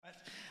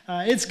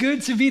It's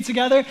good to be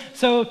together.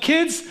 So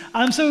kids,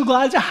 I'm so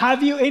glad to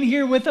have you in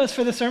here with us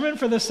for the sermon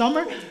for the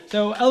summer.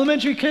 So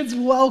elementary kids,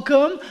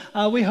 welcome.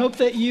 We hope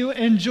that you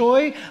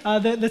enjoy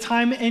the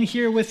time in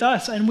here with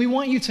us. And we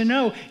want you to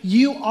know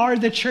you are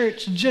the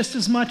church just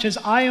as much as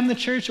I am the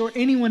church or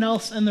anyone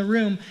else in the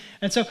room.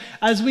 And so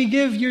as we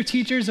give your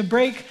teachers a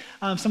break,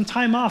 some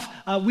time off,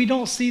 we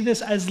don't see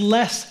this as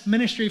less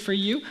ministry for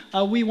you.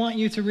 We want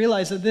you to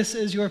realize that this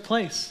is your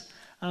place.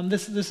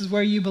 This is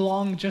where you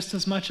belong just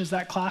as much as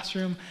that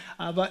classroom.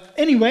 But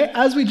anyway,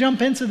 as we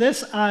jump into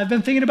this, I've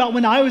been thinking about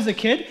when I was a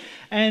kid,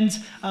 and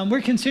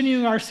we're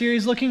continuing our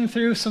series looking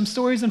through some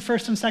stories in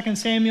 1st and 2nd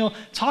Samuel,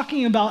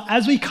 talking about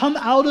as we come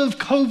out of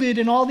COVID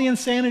and all the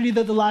insanity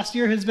that the last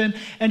year has been,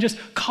 and just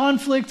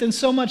conflict and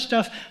so much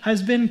stuff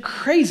has been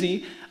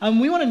crazy.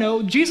 We want to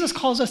know, Jesus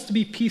calls us to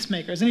be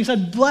peacemakers, and he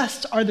said,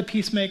 blessed are the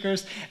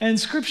peacemakers, and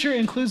Scripture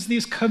includes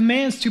these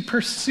commands to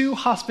pursue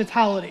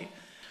hospitality.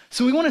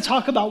 So we want to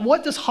talk about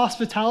what does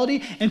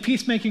hospitality and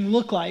peacemaking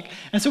look like.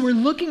 And so we're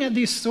looking at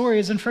these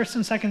stories in 1st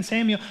and 2nd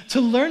Samuel to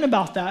learn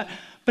about that.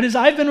 But as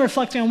I've been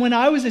reflecting on when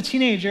I was a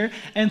teenager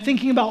and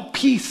thinking about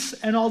peace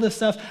and all this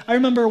stuff, I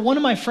remember one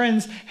of my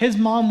friends, his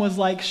mom was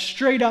like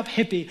straight up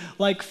hippie,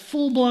 like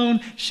full blown.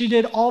 She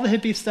did all the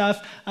hippie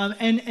stuff.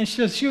 And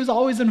she was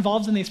always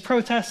involved in these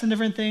protests and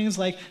different things.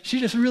 Like she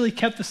just really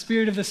kept the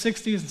spirit of the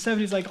 60s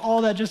and 70s, like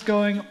all that just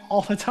going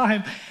all the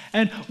time.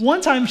 And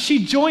one time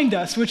she joined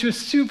us, which was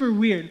super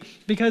weird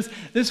because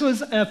this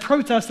was a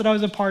protest that I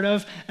was a part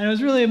of, and it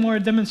was really more a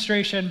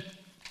demonstration.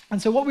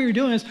 And so what we were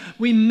doing is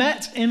we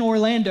met in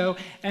Orlando,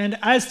 and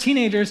as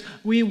teenagers,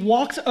 we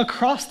walked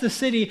across the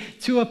city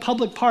to a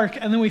public park,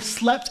 and then we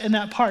slept in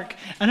that park.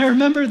 And I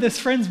remember this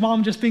friend's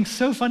mom just being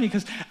so funny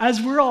because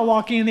as we're all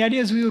walking, and the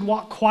idea is we would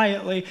walk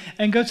quietly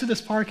and go to this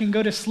park and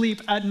go to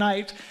sleep at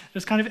night,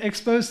 just kind of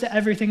exposed to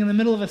everything in the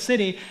middle of a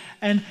city.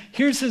 And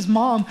here's his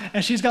mom,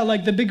 and she's got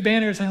like the big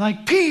banners and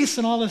like peace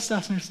and all this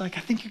stuff. And it's like,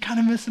 I think you're kind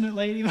of missing it,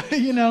 lady, but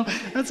you know,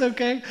 that's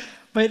okay.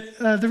 But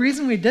the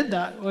reason we did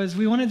that was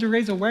we wanted to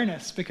raise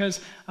awareness because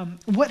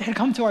what had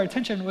come to our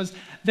attention was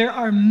there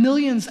are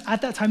millions,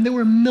 at that time, there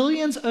were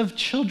millions of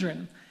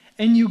children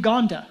in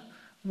Uganda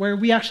where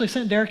we actually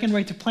sent Derek and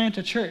Ray to plant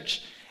a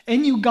church.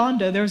 In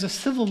Uganda, there was a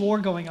civil war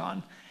going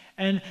on,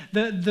 and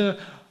the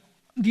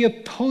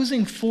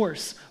opposing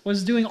force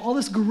was doing all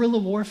this guerrilla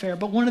warfare,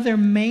 but one of their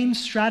main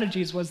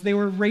strategies was they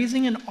were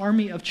raising an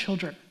army of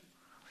children,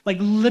 like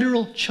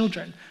literal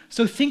children.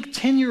 So think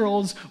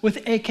 10-year-olds with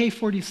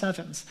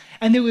AK-47s,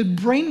 and they would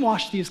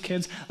brainwash these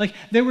kids. Like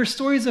there were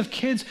stories of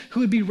kids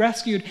who would be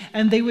rescued,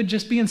 and they would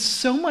just be in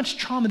so much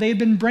trauma. They had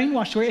been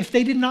brainwashed where if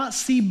they did not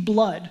see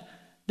blood,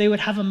 they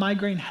would have a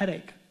migraine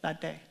headache that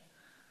day.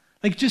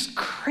 Like just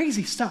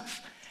crazy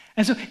stuff.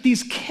 And so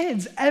these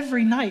kids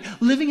every night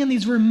living in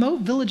these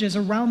remote villages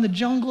around the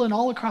jungle and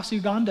all across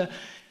Uganda,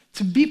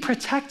 to be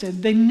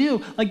protected, they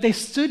knew, like they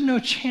stood no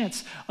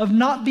chance of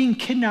not being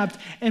kidnapped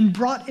and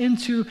brought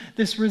into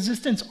this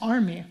resistance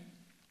army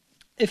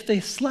if they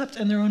slept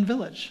in their own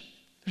village.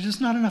 There's just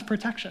not enough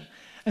protection.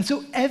 And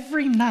so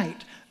every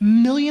night,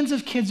 millions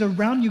of kids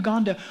around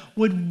Uganda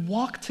would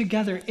walk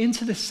together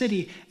into the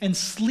city and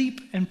sleep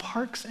in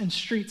parks and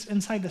streets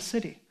inside the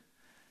city.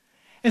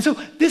 And so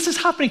this is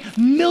happening.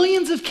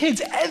 Millions of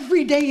kids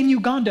every day in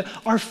Uganda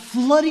are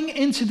flooding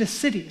into the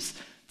cities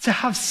to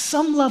have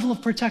some level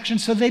of protection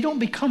so they don't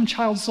become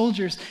child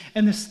soldiers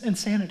in this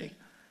insanity.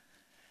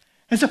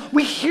 And so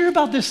we hear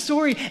about this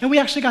story, and we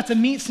actually got to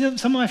meet some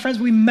of my friends.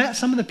 We met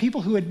some of the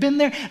people who had been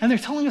there, and they're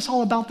telling us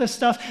all about this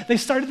stuff. They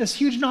started this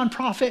huge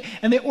nonprofit,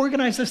 and they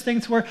organized this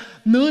thing to where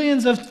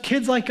millions of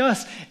kids like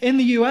us in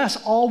the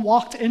U.S. all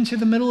walked into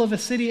the middle of a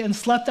city and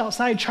slept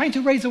outside, trying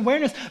to raise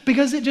awareness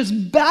because it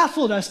just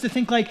baffled us to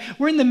think like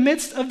we're in the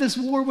midst of this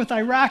war with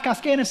Iraq,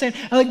 Afghanistan,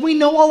 and like we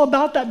know all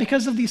about that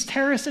because of these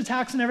terrorist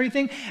attacks and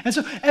everything. And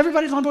so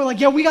everybody's on board like,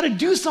 yeah, we got to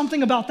do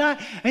something about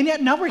that. And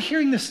yet now we're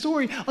hearing the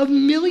story of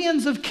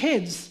millions of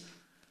kids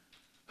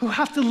who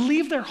have to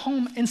leave their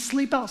home and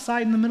sleep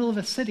outside in the middle of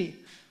a city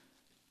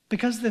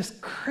because this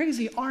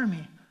crazy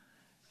army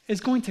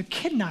is going to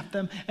kidnap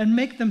them and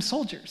make them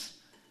soldiers.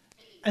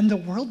 And the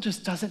world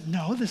just doesn't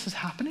know this is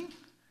happening.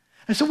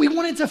 And so we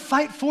wanted to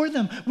fight for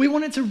them. We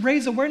wanted to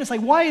raise awareness.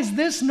 Like, why is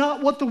this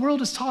not what the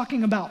world is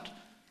talking about?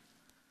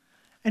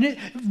 And it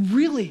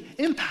really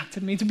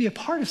impacted me to be a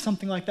part of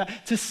something like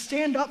that, to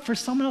stand up for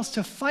someone else,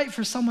 to fight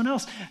for someone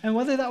else. And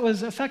whether that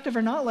was effective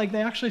or not, like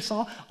they actually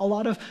saw a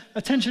lot of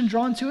attention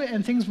drawn to it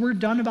and things were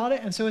done about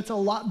it. And so it's a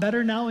lot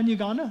better now in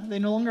Uganda. They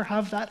no longer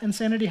have that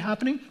insanity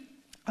happening.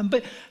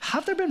 But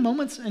have there been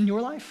moments in your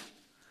life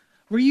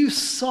where you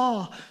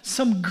saw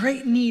some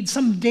great need,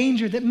 some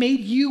danger that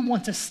made you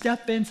want to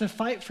step in to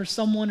fight for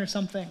someone or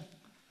something?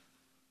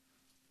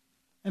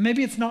 And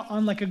maybe it's not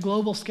on like a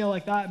global scale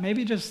like that.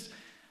 Maybe just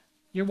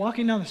you're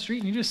walking down the street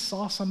and you just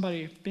saw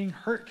somebody being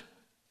hurt.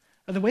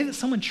 Or the way that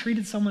someone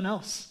treated someone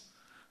else.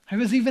 It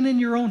was even in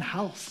your own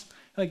house.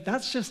 Like,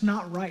 that's just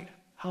not right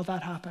how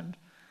that happened.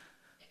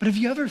 But have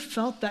you ever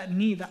felt that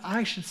need that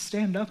I should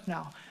stand up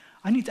now?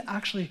 I need to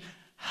actually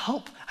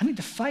help. I need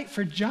to fight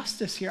for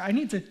justice here. I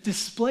need to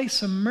display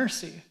some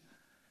mercy.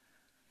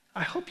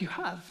 I hope you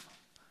have.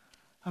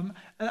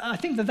 I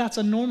think that that's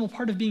a normal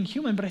part of being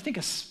human, but I think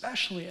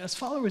especially as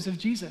followers of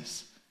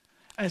Jesus,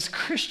 as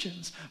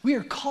Christians, we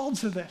are called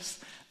to this,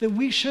 that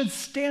we should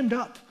stand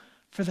up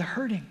for the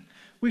hurting.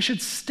 We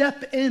should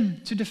step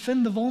in to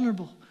defend the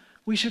vulnerable.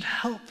 We should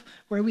help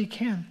where we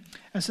can.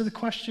 And so the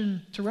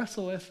question to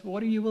wrestle with,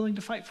 what are you willing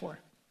to fight for?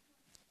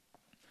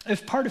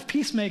 If part of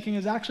peacemaking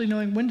is actually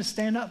knowing when to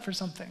stand up for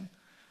something,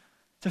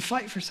 to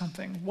fight for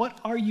something, what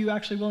are you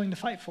actually willing to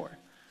fight for?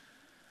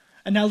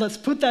 And now let's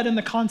put that in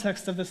the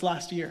context of this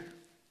last year.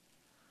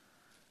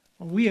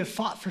 We have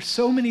fought for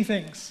so many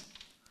things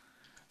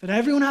that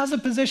everyone has a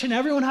position,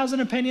 everyone has an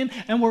opinion,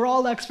 and we're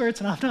all experts,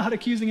 and I'm not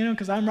accusing anyone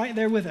because I'm right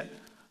there with it.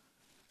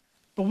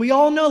 But we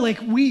all know,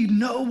 we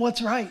know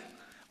what's right.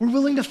 We're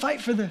willing to fight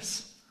for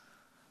this.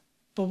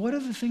 But what are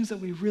the things that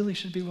we really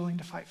should be willing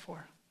to fight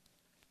for?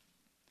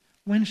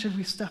 When should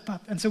we step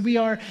up? And so we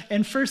are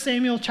in 1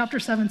 Samuel chapter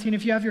 17.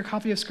 If you have your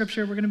copy of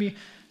Scripture, we're going to be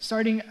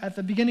starting at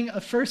the beginning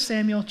of 1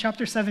 Samuel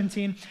chapter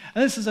 17.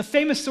 And this is a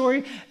famous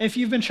story. If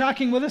you've been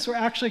tracking with us, we're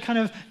actually kind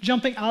of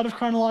jumping out of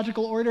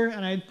chronological order,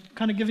 and I've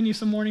kind of given you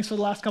some warnings for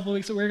the last couple of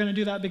weeks that we're going to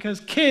do that because,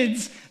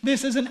 kids,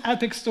 this is an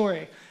epic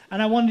story,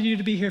 and I wanted you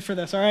to be here for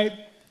this, all right?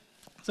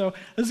 So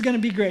this is going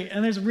to be great,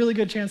 and there's a really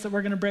good chance that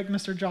we're going to break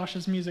Mr.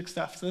 Josh's music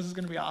stuff, so this is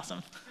going to be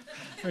awesome.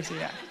 Where's he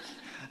at?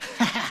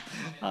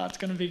 Oh, it's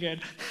going to be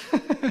good.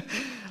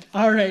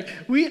 All right,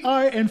 we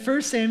are in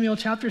 1 Samuel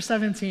chapter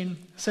 17.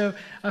 So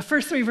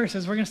first 3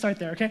 verses, we're going to start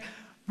there, okay?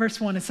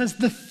 Verse 1, it says,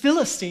 the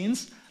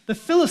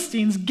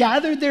Philistines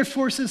gathered their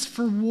forces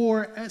for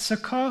war at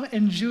Sokoh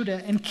in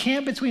Judah,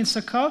 encamped between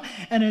Sokoh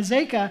and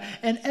Azekah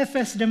and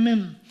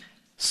Ephes-dammim.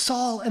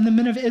 Saul and the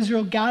men of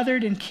Israel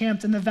gathered and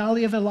camped in the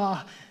valley of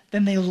Elah.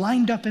 Then they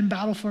lined up in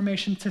battle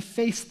formation to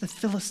face the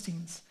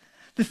Philistines.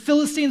 The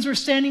Philistines were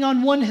standing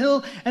on one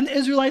hill, and the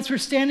Israelites were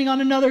standing on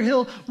another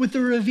hill with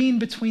the ravine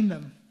between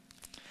them.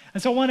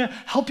 And so I want to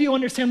help you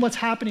understand what's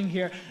happening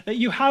here, that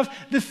you have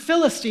the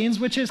Philistines,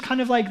 which is kind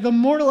of like the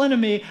mortal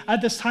enemy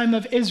at this time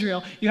of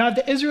Israel. You have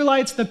the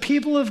Israelites, the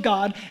people of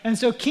God, and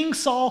so King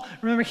Saul,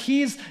 remember,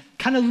 he's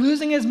kind of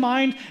losing his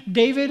mind.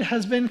 David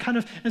has been kind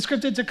of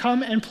inscripted to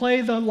come and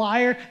play the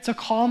lyre to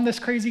calm this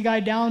crazy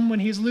guy down when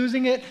he's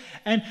losing it.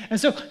 And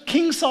so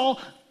King Saul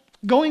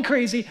going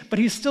crazy, but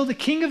he's still the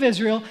king of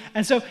Israel.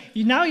 And so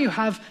now you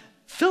have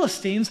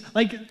Philistines,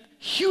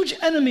 huge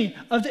enemy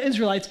of the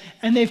Israelites,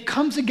 and they've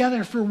come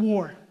together for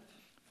war.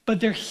 But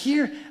they're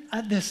here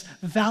at this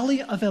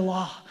valley of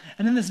Elah.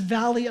 And in this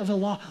valley of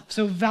Elah,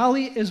 so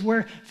valley is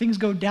where things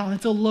go down.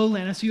 It's a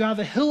lowland. And so you have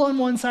a hill on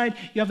one side,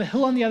 you have a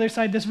hill on the other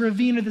side, this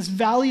ravine or this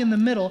valley in the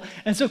middle.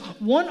 And so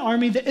one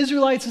army, the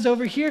Israelites, is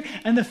over here,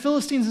 and the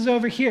Philistines is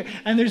over here.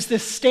 And there's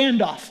this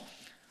standoff.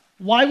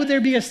 Why would there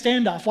be a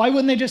standoff? Why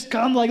wouldn't they just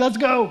come let's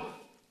go?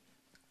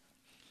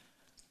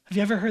 Have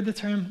you ever heard the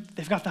term,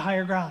 they've got the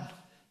higher ground?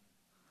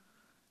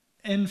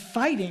 In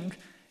fighting,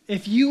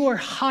 if you are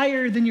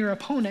higher than your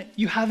opponent,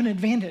 you have an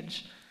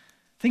advantage.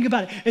 Think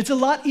about it. It's a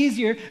lot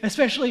easier,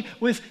 especially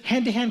with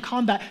hand-to-hand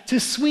combat, to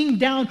swing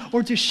down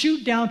or to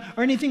shoot down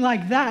or anything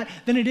like that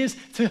than it is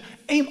to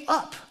aim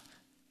up.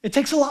 It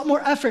takes a lot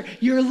more effort.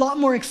 You're a lot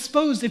more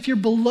exposed if you're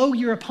below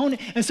your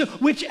opponent. And so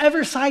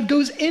whichever side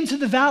goes into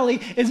the valley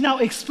is now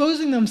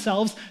exposing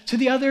themselves to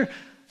the other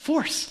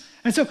force.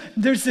 And so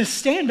there's this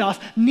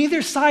standoff.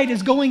 Neither side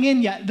is going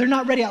in yet. They're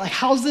not ready yet.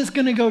 How's this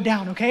going to go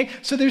down, okay?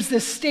 So there's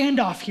this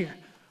standoff here.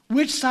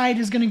 Which side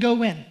is going to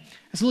go in?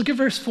 So look at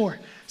verse 4.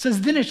 It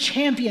says, then a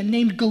champion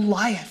named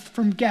Goliath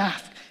from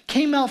Gath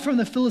came out from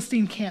the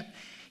Philistine camp.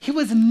 He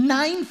was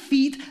 9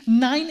 feet,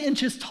 9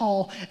 inches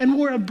tall and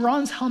wore a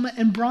bronze helmet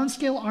and bronze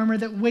scale armor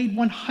that weighed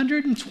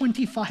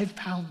 125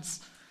 pounds.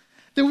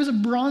 There was a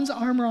bronze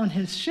armor on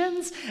his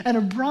shins, and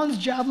a bronze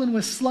javelin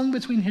was slung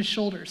between his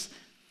shoulders.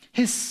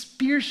 His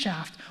spear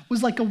shaft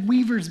was like a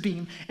weaver's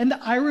beam, and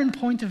the iron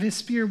point of his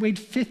spear weighed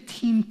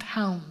 15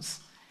 pounds.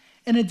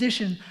 In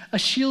addition, a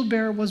shield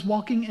bearer was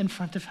walking in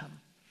front of him.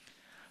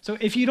 So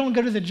if you don't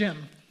go to the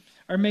gym,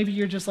 or maybe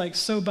you're just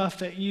so buff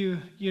that you're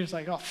just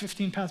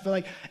 15 pounds,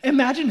 but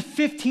imagine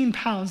 15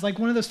 pounds,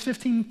 one of those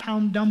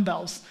 15-pound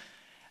dumbbells.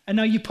 And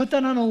now you put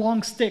that on a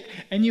long stick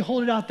and you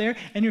hold it out there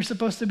and you're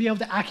supposed to be able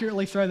to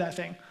accurately throw that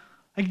thing.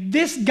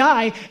 This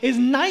guy is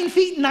 9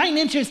 feet, 9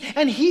 inches,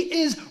 and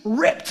he is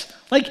ripped.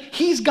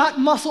 He's got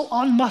muscle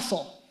on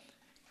muscle.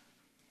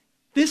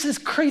 This is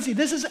crazy.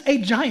 This is a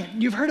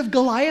giant. You've heard of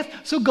Goliath?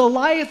 So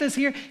Goliath is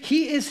here.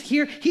 He is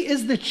here. He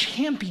is the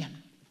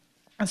champion.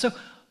 And so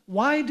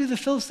why do the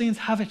Philistines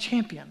have a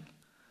champion?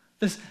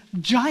 This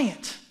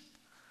giant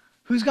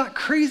who's got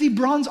crazy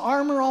bronze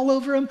armor all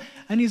over him,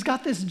 and he's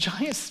got this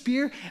giant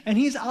spear, and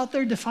he's out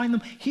there defying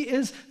them. He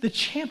is the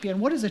champion.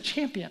 What is a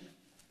champion?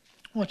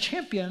 Well,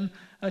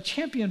 a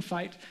champion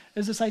fight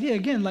is this idea,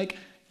 again,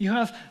 you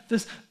have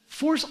this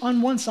force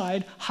on one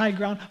side, high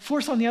ground,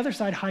 force on the other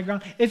side, high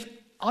ground. If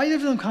either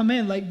of them come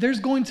in,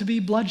 there's going to be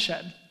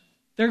bloodshed.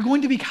 There are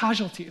going to be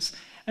casualties.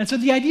 And so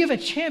the idea of a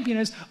champion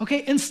is,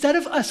 okay, instead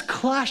of us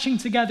clashing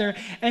together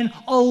and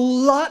a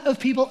lot of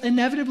people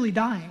inevitably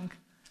dying,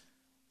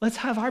 let's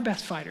have our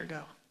best fighter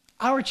go,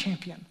 our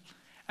champion.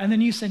 And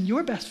then you send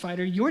your best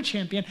fighter, your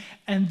champion,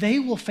 and they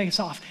will face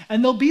off.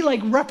 And they'll be like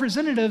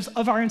representatives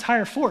of our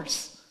entire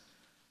force.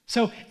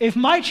 So if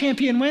my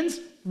champion wins,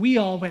 we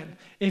all win.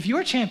 If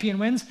your champion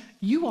wins,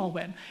 you all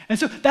win. And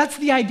so that's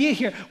the idea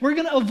here. We're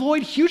going to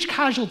avoid huge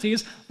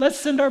casualties. Let's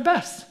send our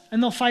best,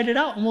 and they'll fight it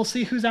out, and we'll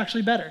see who's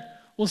actually better.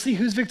 We'll see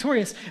who's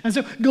victorious. And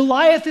so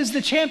Goliath is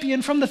the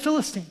champion from the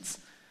Philistines.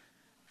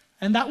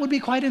 And that would be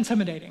quite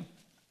intimidating.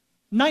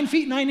 9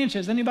 feet, 9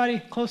 inches.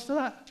 Anybody close to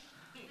that?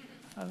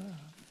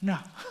 No.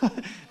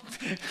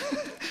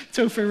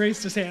 Topher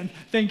raised his hand.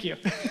 Thank you.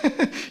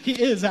 He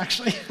is,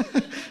 actually.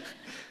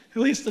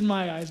 At least in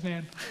my eyes,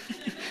 man.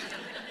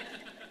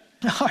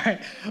 All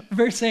right,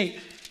 verse 8.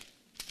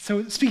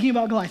 So speaking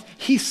about Goliath,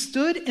 he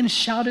stood and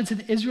shouted to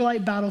the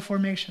Israelite battle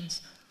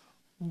formations.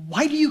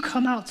 Why do you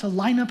come out to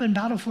line up in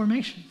battle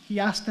formation? He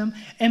asked them,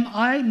 am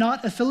I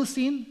not a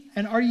Philistine,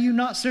 and are you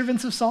not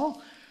servants of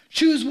Saul?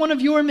 Choose one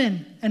of your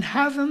men and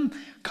have him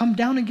come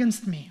down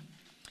against me.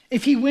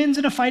 If he wins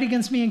in a fight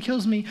against me and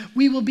kills me,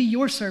 we will be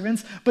your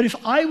servants. But if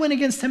I win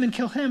against him and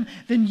kill him,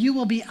 then you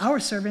will be our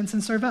servants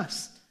and serve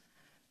us.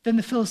 Then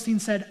the Philistine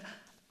said,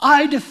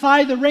 I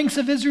defy the ranks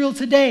of Israel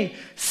today.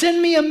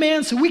 Send me a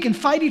man so we can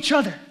fight each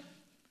other.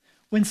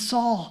 When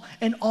Saul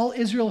and all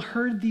Israel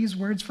heard these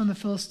words from the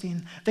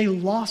Philistine, they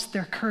lost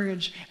their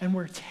courage and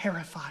were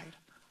terrified.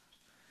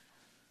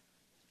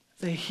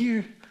 They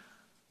hear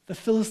the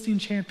Philistine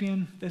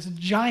champion, this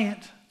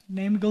giant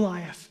named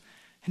Goliath,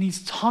 and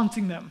he's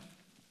taunting them.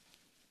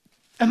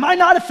 Am I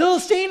not a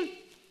Philistine?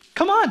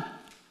 Come on,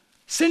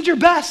 send your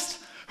best.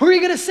 Who are you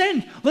going to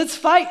send? Let's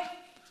fight.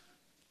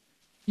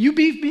 You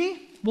beat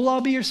me, we'll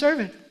all be your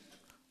servant.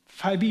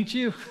 If I beat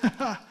you,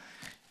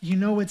 you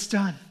know it's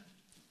done.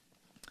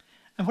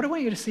 And what I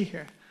want you to see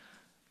here,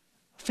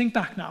 think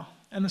back now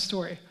in the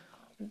story.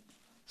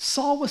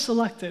 Saul was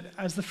selected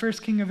as the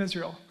first king of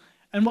Israel.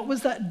 And what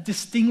was that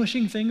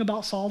distinguishing thing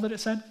about Saul that it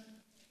said?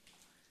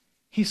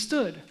 He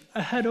stood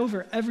ahead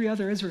over every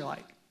other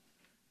Israelite.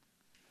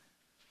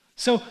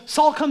 So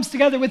Saul comes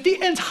together with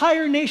the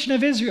entire nation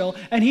of Israel,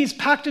 and he's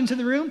packed into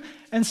the room,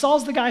 and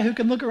Saul's the guy who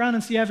can look around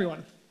and see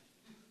everyone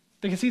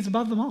because he's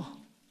above them all.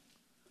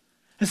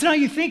 And so now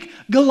you think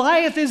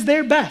Goliath is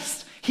their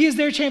best. He is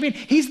their champion.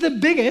 He's the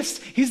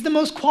biggest. He's the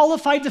most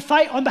qualified to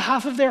fight on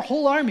behalf of their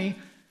whole army.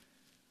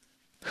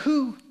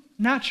 Who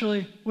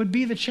naturally would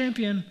be the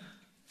champion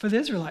for the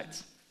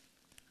Israelites?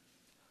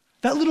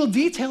 That little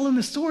detail in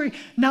the story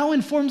now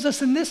informs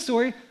us in this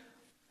story,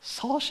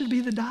 Saul should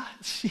be the guy.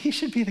 He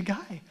should be the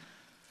guy.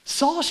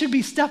 Saul should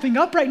be stepping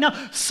up right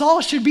now.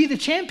 Saul should be the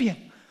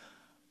champion.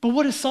 But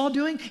what is Saul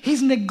doing?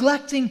 He's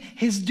neglecting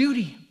his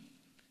duty.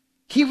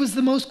 He was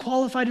the most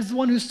qualified as the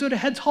one who stood a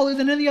head taller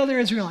than any other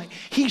Israelite.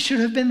 He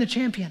should have been the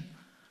champion,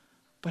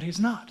 but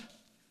he's not.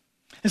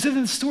 And so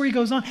then the story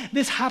goes on.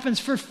 This happens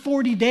for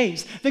 40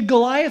 days. The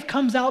Goliath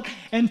comes out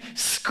and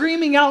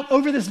screaming out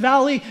over this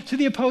valley to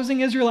the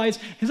opposing Israelites.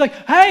 He's like,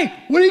 hey,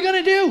 what are you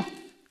going to do?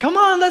 Come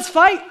on, let's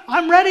fight.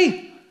 I'm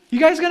ready. You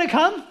guys going to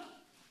come?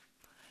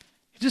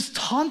 He's just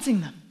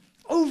taunting them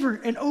over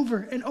and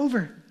over and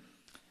over.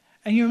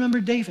 And you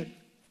remember David.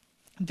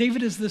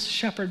 David is this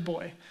shepherd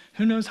boy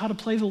who knows how to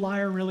play the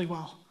lyre really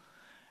well.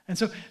 And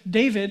so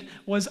David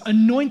was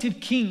anointed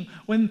king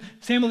when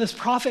Samuel, this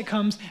prophet,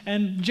 comes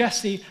and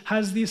Jesse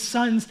has these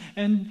sons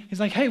and he's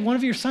like, hey, one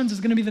of your sons is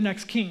going to be the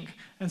next king.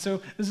 And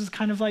so this is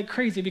kind of like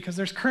crazy because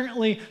there's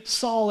currently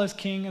Saul as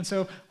king. And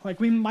so like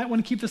we might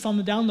want to keep this on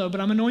the down low,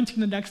 but I'm anointing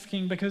the next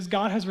king because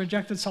God has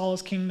rejected Saul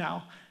as king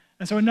now.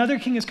 And so another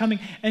king is coming,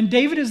 and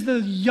David is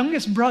the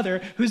youngest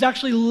brother who's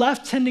actually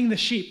left tending the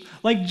sheep.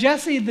 Like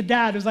Jesse, the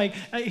dad, was like,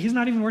 he's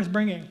not even worth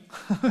bringing.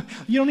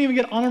 You don't even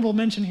get honorable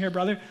mention here,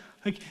 brother.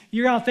 Like,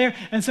 you're out there.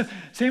 And so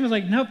Samuel's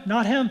like, nope,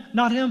 not him,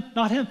 not him,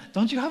 not him.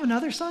 Don't you have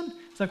another son?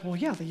 It's like, well,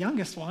 yeah, the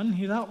youngest one.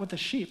 He's out with the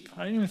sheep. I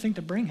didn't even think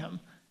to bring him.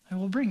 I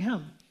will bring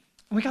him.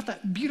 And we got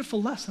that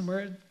beautiful lesson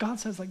where God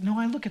says, like, no,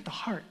 I look at the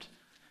heart.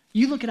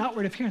 You look at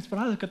outward appearance, but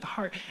I look at the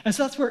heart. And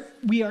so that's where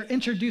we are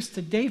introduced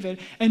to David.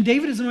 And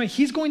David is in a way,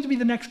 he's going to be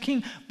the next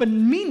king. But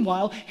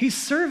meanwhile, he's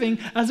serving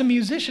as a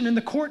musician in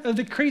the court of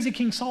the crazy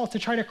King Saul to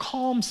try to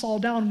calm Saul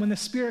down when the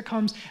spirit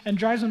comes and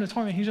drives him to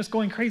torment. He's just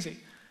going crazy.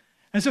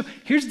 And so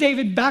here's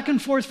David back and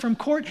forth from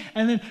court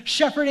and then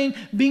shepherding,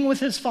 being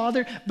with his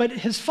father. But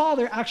his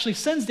father actually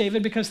sends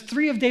David because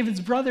 3 of David's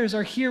brothers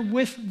are here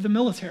with the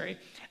military.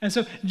 And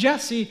so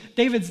Jesse,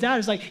 David's dad,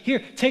 is like,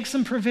 here, take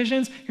some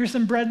provisions. Here's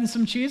some bread and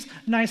some cheese.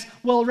 Nice,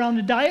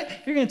 well-rounded diet.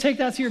 You're going to take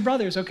that to your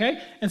brothers,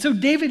 okay? And so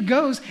David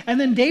goes, and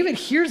then David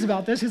hears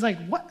about this. He's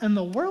like, what in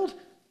the world?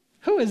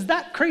 Who is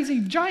that crazy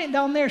giant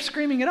down there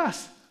screaming at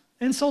us,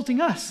 insulting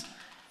us?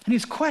 And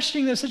he's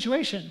questioning the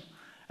situation.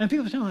 And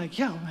people are like,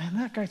 yeah, man,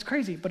 that guy's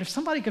crazy. But if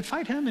somebody could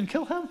fight him and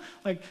kill him,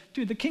 like,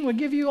 dude, the king would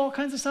give you all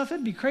kinds of stuff.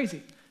 It'd be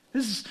crazy.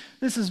 This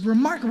is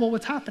remarkable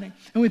what's happening.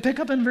 And we pick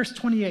up in verse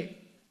 28.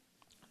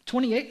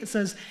 28, it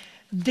says,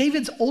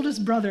 David's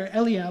oldest brother,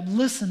 Eliab,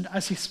 listened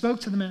as he spoke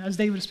to the men, as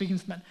David was speaking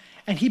to the men,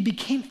 and he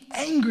became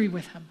angry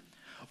with him.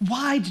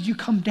 "Why did you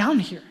come down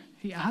here?"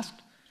 he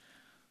asked.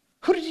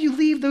 "Who did you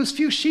leave those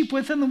few sheep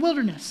with in the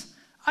wilderness?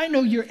 I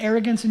know your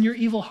arrogance and your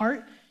evil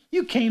heart.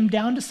 You came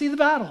down to see the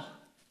battle."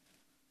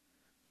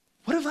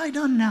 "What have I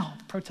done now?"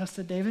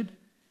 protested David.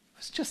 "It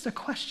was just a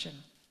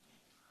question."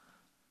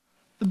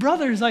 The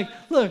brother is like,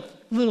 "Look,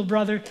 little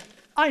brother,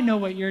 I know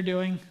what you're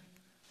doing.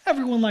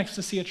 Everyone likes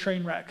to see a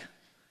train wreck.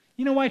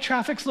 You know why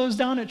traffic slows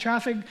down at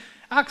traffic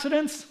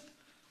accidents?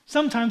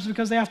 Sometimes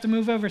because they have to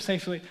move over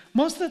safely.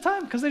 Most of the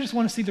time because they just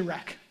want to see the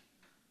wreck.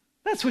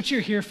 That's what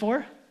you're here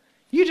for.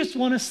 You just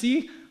want to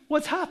see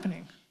what's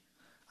happening.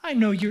 I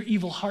know your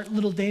evil heart,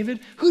 little David.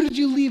 Who did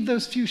you leave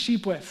those few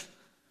sheep with?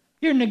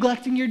 You're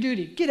neglecting your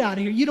duty. Get out of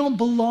here. You don't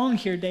belong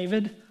here,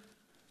 David."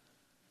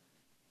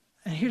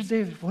 And here's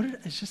David.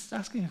 It's just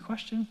asking a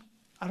question.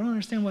 I don't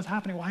understand what's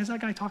happening. Why is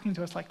that guy talking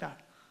to us like that?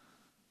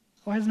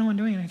 Why is no one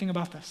doing anything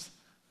about this?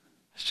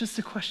 It's just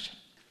a question.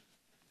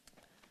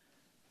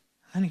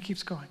 And he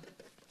keeps going.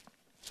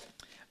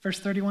 Verse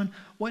 31,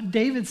 what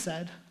David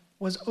said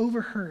was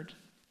overheard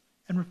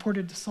and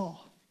reported to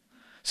Saul.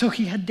 So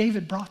he had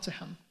David brought to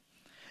him.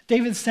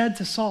 David said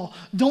to Saul,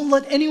 "Don't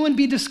let anyone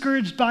be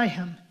discouraged by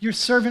him. Your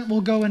servant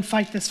will go and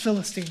fight this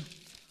Philistine."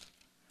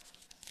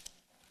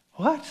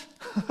 What?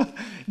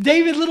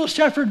 David, little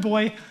shepherd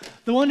boy,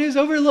 the one who's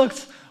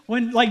overlooked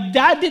when,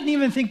 dad didn't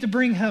even think to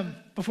bring him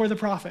before the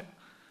prophet.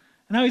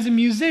 And now he's a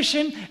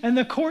musician in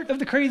the court of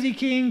the crazy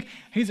king.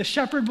 He's a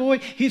shepherd boy.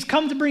 He's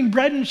come to bring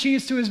bread and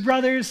cheese to his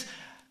brothers.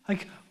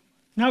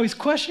 Now he's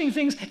questioning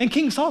things. And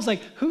King Saul's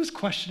like, "Who's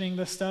questioning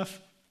this stuff?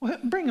 Well,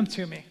 bring him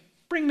to me.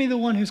 Bring me the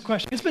one who's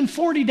questioning. It's been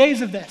 40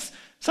 days of this.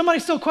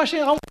 Somebody's still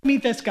questioning. I want to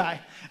meet this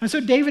guy." And so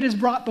David is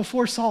brought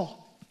before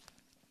Saul.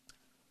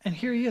 And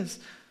here he is.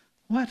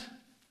 What?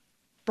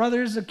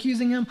 Brothers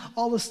accusing him,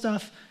 all this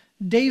stuff.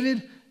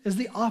 David is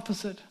the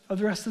opposite of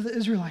the rest of the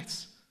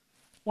Israelites.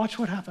 Watch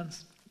what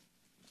happens.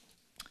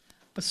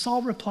 But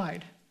Saul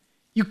replied,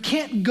 "You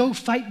can't go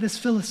fight this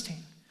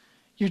Philistine.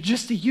 You're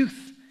just a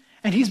youth,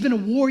 and he's been a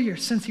warrior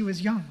since he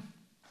was young."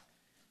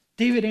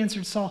 David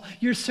answered Saul,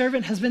 "Your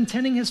servant has been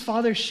tending his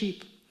father's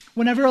sheep.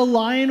 Whenever a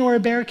lion or a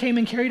bear came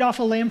and carried off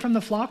a lamb from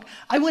the flock,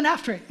 I went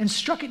after it and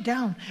struck it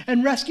down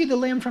and rescued the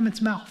lamb from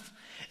its mouth.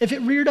 If it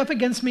reared up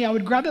against me, I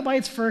would grab it by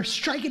its fur,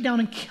 strike it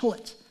down, and kill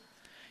it.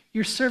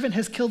 Your servant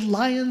has killed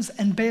lions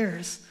and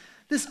bears.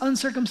 This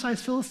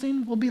uncircumcised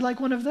Philistine will be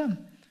like one of them,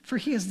 for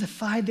he has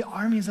defied the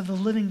armies of the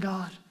living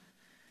God."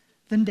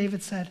 Then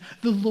David said,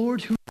 "The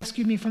Lord who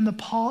rescued me from the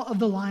paw of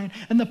the lion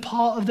and the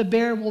paw of the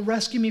bear will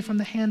rescue me from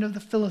the hand of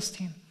the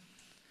Philistine."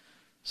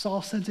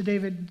 Saul said to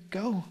David,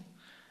 "Go,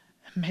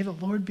 and may the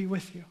Lord be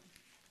with you."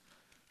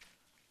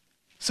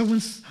 So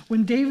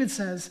when David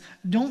says,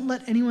 "Don't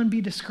let anyone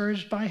be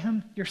discouraged by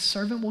him, your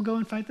servant will go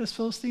and fight this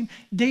Philistine,"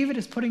 David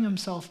is putting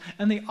himself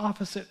in the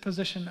opposite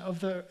position of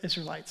the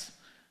Israelites.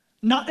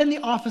 Not in the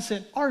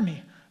opposite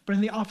army, but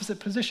in the opposite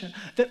position.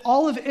 That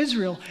all of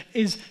Israel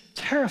is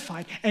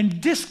terrified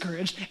and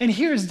discouraged. And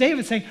here is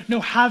David saying,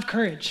 "No, have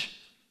courage.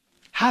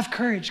 Have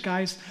courage,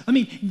 guys. Let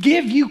me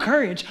give you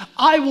courage.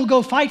 I will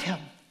go fight him."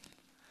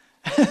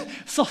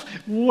 So,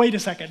 wait a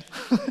second.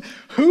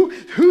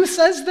 Who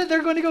says that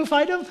they're going to go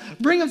fight him?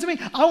 Bring him to me.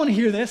 I want to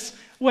hear this.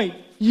 Wait,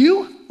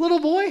 you, little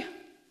boy?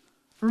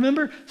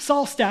 Remember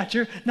Saul's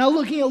stature. Now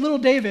looking at little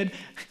David,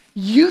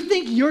 you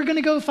think you're going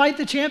to go fight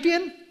the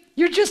champion?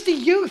 You're just a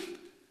youth.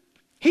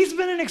 He's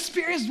been an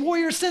experienced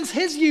warrior since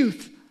his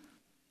youth.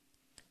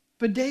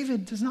 But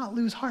David does not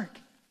lose heart.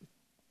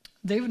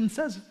 David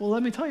says, "Well,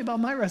 let me tell you about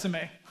my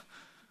resume.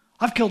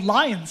 I've killed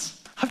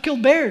lions. I've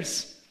killed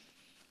bears.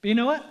 But you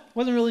know what? It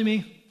wasn't really me.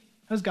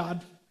 It was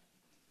God.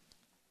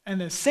 And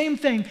the same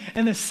thing,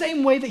 in the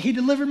same way that he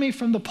delivered me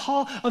from the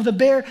paw of the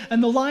bear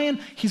and the lion,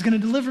 he's going to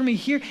deliver me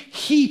here.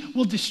 He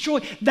will destroy."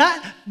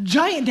 That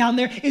giant down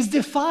there is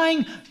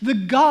defying the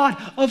God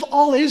of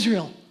all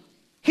Israel.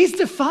 He's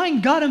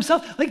defying God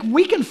himself.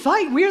 We can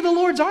fight. We are the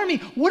Lord's army.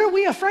 What are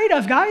we afraid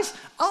of, guys?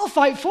 I'll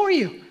fight for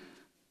you.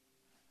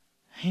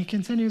 He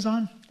continues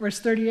on, verse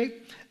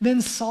 38. Then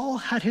Saul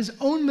had his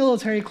own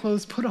military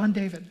clothes put on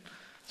David.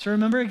 So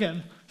remember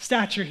again,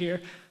 stature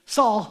here.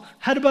 Saul,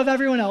 head above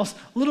everyone else.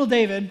 Little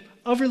David,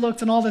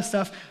 overlooked and all this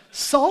stuff.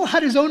 Saul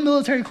had his own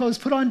military clothes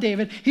put on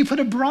David. He put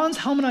a bronze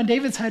helmet on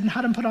David's head and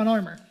had him put on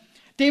armor.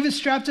 David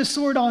strapped his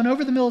sword on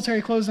over the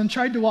military clothes and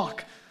tried to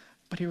walk,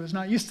 but he was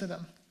not used to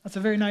them. That's a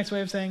very nice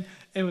way of saying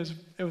it was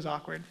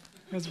awkward.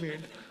 It was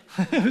weird.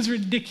 It was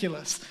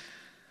ridiculous.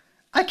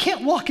 "I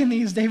can't walk in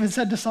these," David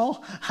said to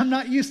Saul. "I'm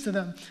not used to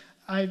them."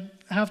 I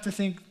have to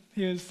think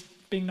he was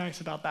being nice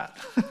about that.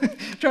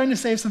 Trying to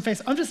save some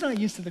face. I'm just not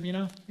used to them,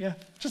 Yeah,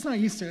 just not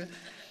used to it.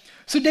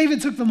 So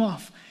David took them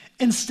off.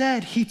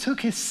 Instead, he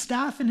took his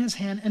staff in his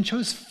hand and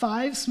chose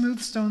 5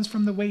 smooth stones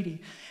from the weighty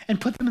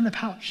and put them in the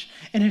pouch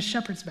in his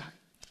shepherd's bag.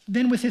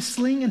 Then with his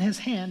sling in his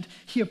hand,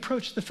 he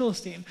approached the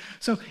Philistine.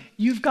 So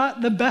you've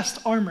got the best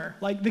armor.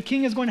 The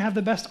king is going to have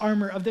the best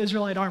armor of the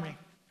Israelite army.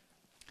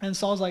 And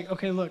Saul's like,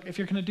 "Okay, look, if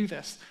you're going to do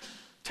this,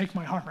 take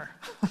my armor."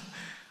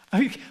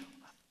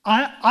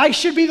 I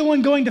should be the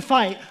one going to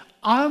fight.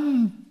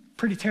 I'm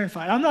pretty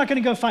terrified. I'm not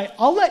going to go fight.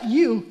 I'll let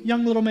you,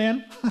 young little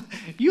man,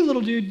 you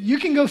little dude, you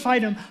can go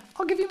fight him.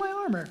 I'll give you my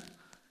armor.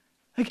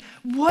 Like,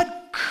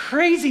 what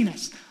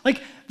craziness.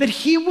 Like, that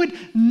he would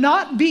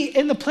not be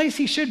in the place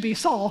he should be,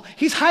 Saul.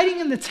 He's hiding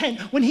in the tent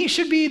when he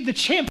should be the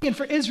champion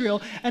for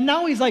Israel. And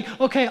now he's like,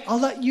 okay, I'll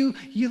let you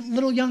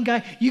little young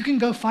guy, you can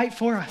go fight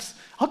for us.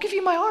 I'll give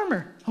you my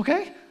armor,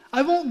 okay?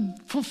 I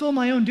won't fulfill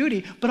my own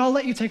duty, but I'll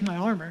let you take my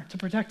armor to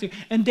protect you.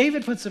 And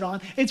David puts it on.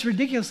 It's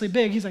ridiculously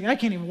big. He's like, I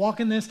can't even walk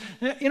in this.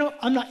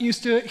 I'm not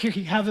used to it. Here,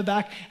 you have it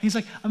back. And he's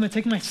like, I'm going to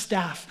take my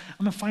staff.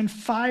 I'm going to find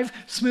 5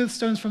 smooth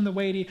stones from the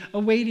wadey. A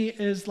wadey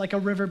is like a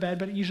riverbed,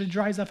 but it usually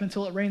dries up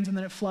until it rains and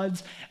then it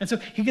floods. And so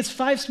he gets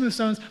 5 smooth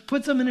stones,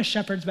 puts them in a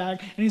shepherd's bag,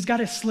 and he's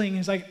got his sling.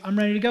 He's like, I'm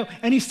ready to go.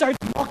 And he starts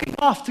walking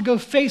off to go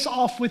face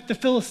off with the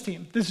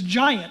Philistine, this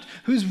giant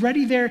who's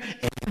ready there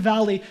in the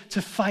valley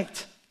to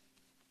fight.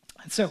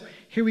 And so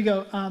here we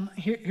go.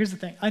 Here's the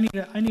thing. I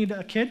need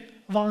a kid,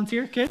 a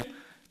volunteer kid.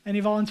 Any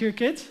volunteer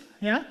kids?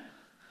 Yeah?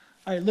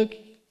 All right, Luke,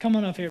 come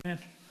on up here, man.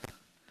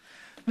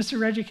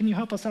 Mr. Reggie, can you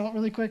help us out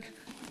really quick?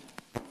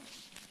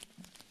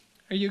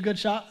 Are you a good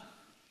shot?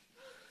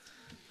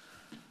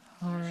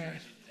 All right.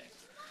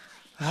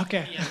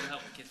 Okay. Yeah, we'll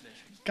help with kids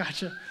ministry.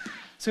 Gotcha.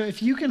 So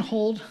if you can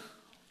hold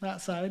that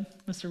side,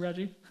 Mr.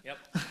 Reggie. Yep.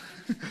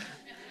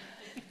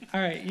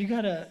 All right, you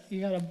got a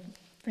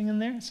thing in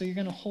there, so you're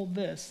going to hold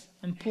this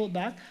and pull it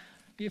back.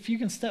 If you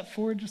can step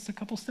forward just a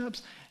couple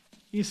steps.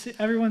 You see,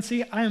 everyone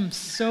see, I am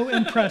so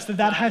impressed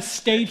that has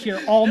stayed here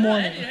all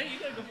morning.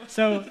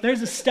 So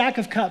there's a stack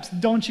of cups.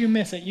 Don't you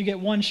miss it. You get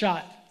one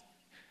shot.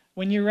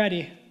 When you're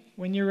ready.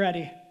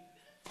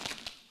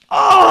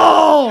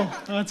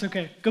 Oh, that's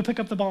okay. Go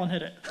pick up the ball and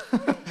hit it.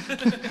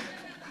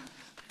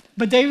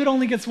 But David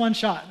only gets one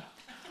shot.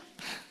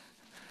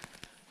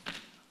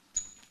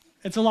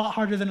 It's a lot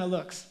harder than it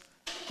looks.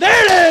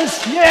 There it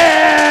is!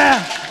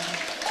 Yeah!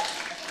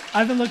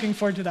 I've been looking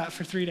forward to that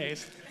for 3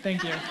 days.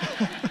 Thank you.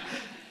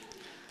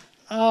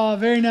 Oh,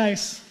 very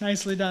nice.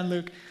 Nicely done,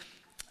 Luke.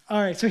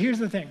 All right, so here's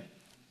the thing.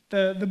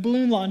 The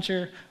balloon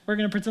launcher, we're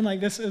going to pretend like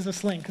this is a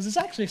sling, because it's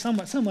actually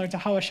somewhat similar to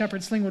how a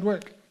shepherd's sling would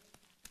work.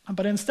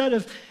 But instead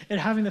of it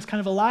having this kind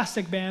of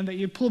elastic band that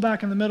you pull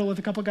back in the middle with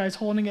a couple guys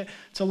holding it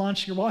to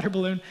launch your water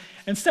balloon,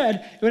 instead,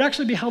 it would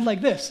actually be held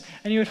like this.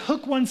 And you would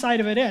hook one side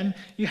of it in.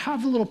 You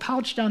have the little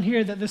pouch down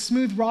here that the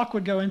smooth rock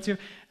would go into,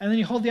 and then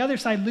you hold the other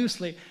side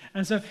loosely.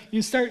 And so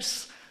you start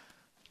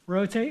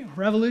rotate,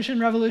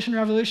 revolution,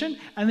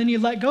 and then you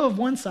let go of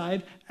one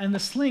side, and the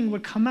sling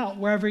would come out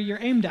wherever you're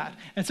aimed at.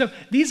 And so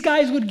these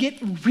guys would get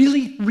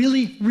really,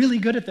 really, really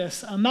good at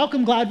this.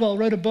 Malcolm Gladwell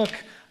wrote a book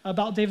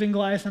about David and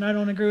Goliath, and I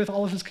don't agree with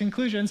all of his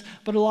conclusions,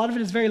 but a lot of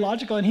it is very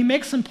logical, and he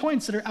makes some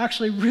points that are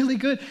actually really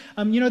good.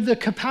 The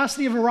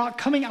capacity of a rock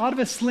coming out of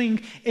a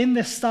sling in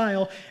this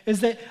style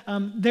is that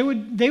they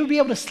would be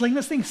able to sling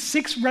this thing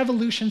 6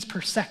 revolutions per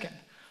second.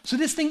 So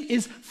this thing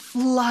is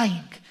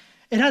flying.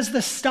 It has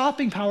the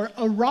stopping power.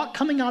 A rock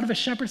coming out of a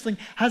shepherd's sling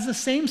has the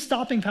same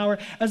stopping power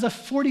as a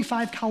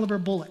 .45 caliber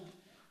bullet.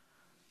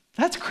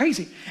 That's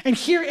crazy. And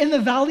here in the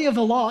Valley of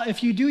the Law,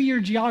 if you do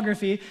your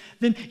geography,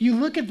 then you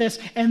look at this,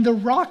 and the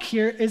rock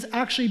here is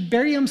actually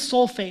barium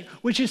sulfate,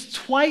 which is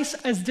twice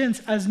as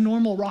dense as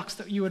normal rocks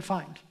that you would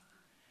find.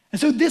 And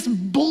so this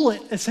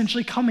bullet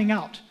essentially coming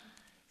out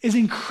is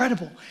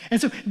incredible. And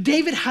so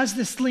David has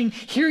this sling.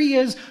 Here he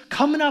is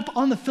coming up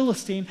on the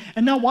Philistine.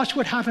 And now watch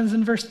what happens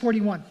in verse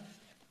 41.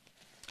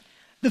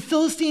 The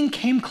Philistine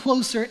came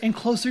closer and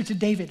closer to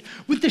David,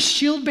 with the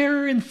shield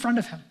bearer in front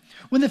of him.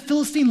 When the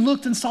Philistine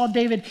looked and saw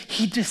David,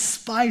 he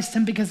despised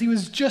him because he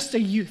was just a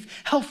youth,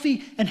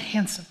 healthy and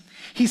handsome.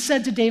 He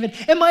said to David,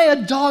 "Am I a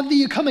dog that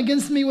you come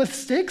against me with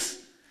sticks?"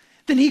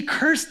 Then he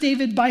cursed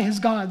David by his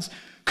gods.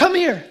 "Come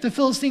here," the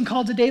Philistine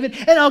called to David,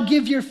 "and I'll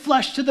give your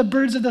flesh to the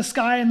birds of the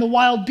sky and the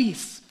wild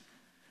beasts."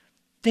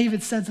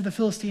 David said to the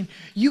Philistine,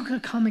 "You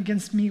could come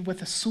against me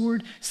with a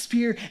sword,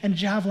 spear, and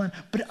javelin,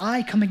 but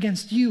I come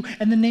against you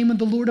in the name of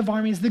the Lord of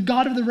armies, the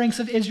God of the ranks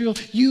of Israel.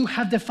 You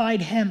have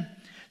defied him.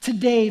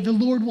 Today, the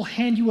Lord will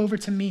hand you over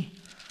to me.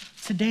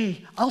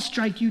 Today, I'll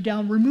strike you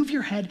down, remove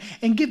your head,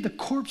 and give the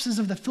corpses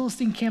of the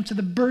Philistine camp to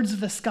the birds of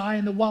the sky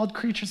and the wild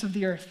creatures of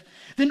the earth.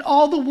 Then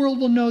all the world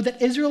will know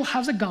that Israel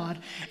has a God,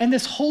 and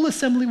this whole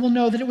assembly will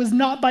know that it was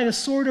not by the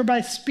sword or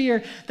by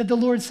spear that the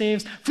Lord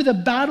saves, for the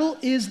battle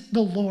is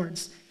the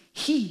Lord's.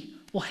 He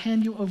will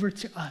hand you over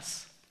to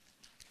us."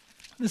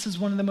 This is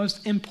one of the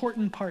most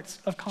important parts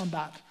of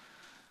combat.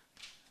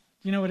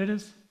 You know what it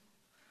is?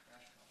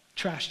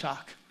 Trash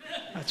talk.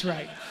 That's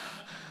right.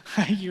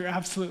 You're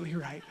absolutely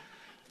right.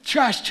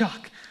 Trash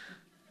talk.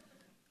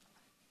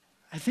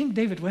 I think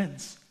David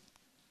wins.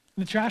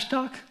 In the trash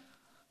talk,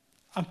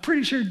 I'm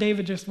pretty sure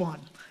David just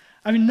won.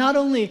 I mean, not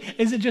only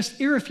is it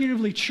just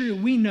irrefutably true,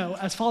 we know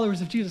as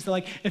followers of Jesus that,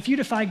 like, if you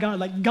defy God,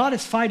 like, God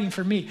is fighting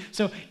for me.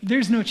 So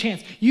there's no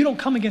chance. You don't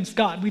come against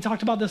God. We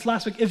talked about this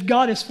last week. If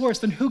God is for us,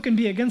 then who can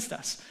be against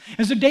us?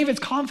 And so David's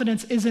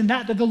confidence is in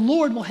that the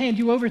Lord will hand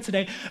you over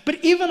today.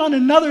 But even on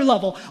another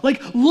level,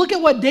 like, look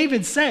at what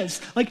David says.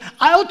 Like,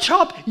 I'll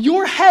chop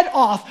your head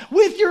off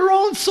with your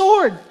own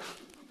sword.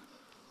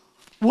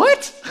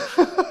 What?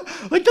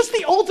 Like, that's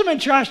the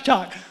ultimate trash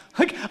talk.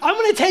 Like, I'm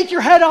going to take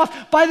your head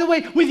off, by the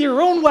way, with your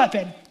own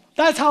weapon.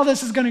 That's how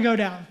this is going to go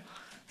down.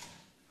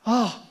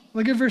 Oh,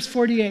 look at verse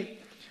 48.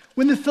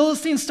 When the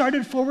Philistines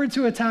started forward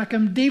to attack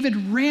him, David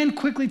ran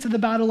quickly to the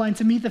battle line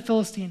to meet the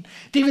Philistine.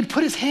 David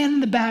put his hand in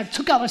the bag,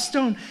 took out a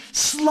stone,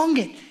 slung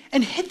it,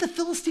 and hit the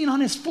Philistine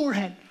on his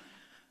forehead.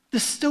 The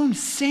stone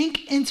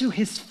sank into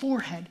his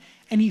forehead,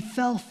 and he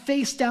fell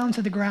face down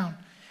to the ground.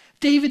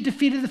 David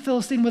defeated the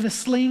Philistine with a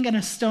sling and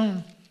a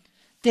stone.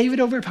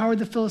 David overpowered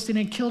the Philistine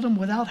and killed him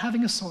without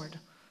having a sword.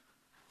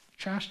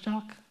 Trash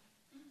talk?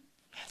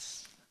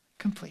 Yes,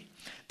 complete.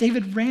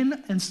 David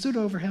ran and stood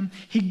over him.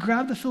 He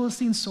grabbed the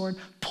Philistine's sword,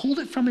 pulled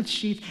it from its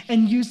sheath,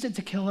 and used it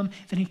to kill him.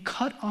 Then he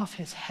cut off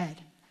his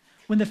head.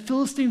 When the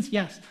Philistines,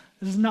 yes,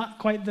 this is not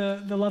quite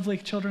the lovely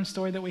children's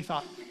story that we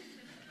thought.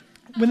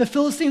 When the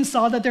Philistines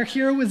saw that their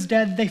hero was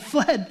dead, they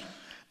fled.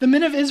 The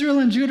men of Israel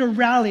and Judah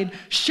rallied,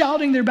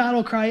 shouting their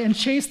battle cry, and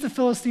chased the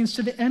Philistines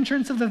to the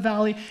entrance of the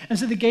valley and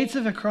to the gates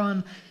of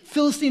Ekron.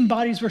 Philistine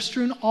bodies were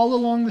strewn all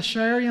along the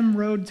Shaaraim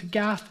road to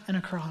Gath and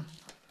Ekron.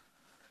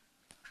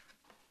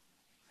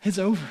 It's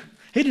over.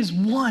 It is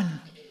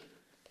won.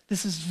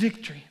 This is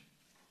victory.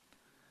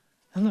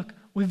 And look,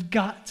 we've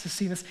got to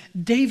see this.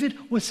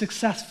 David was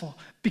successful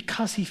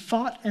because he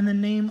fought in the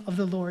name of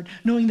the Lord,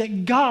 knowing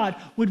that God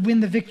would win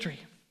the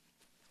victory.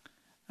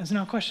 That's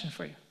now a question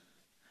for you.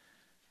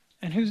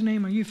 In whose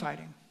name are you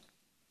fighting?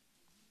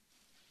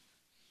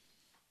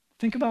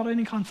 Think about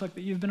any conflict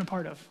that you've been a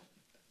part of.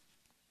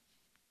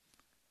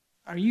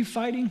 Are you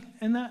fighting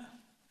in that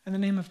in the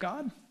name of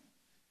God?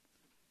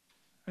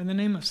 Or in the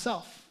name of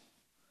self?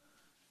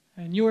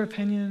 And your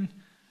opinion,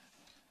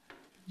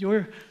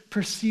 your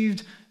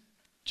perceived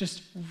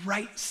just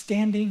right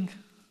standing,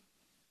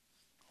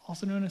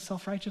 also known as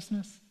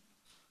self-righteousness?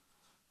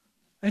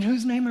 In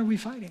whose name are we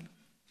fighting?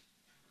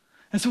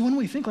 And so when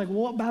we think, like, well,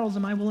 what battles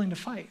am I willing to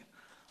fight?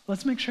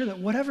 Let's make sure that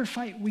whatever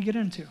fight we get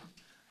into,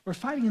 we're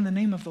fighting in the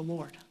name of the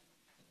Lord.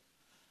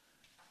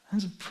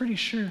 That's a pretty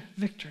sure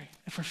victory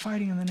if we're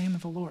fighting in the name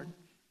of the Lord.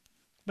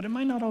 But it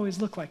might not always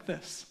look like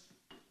this.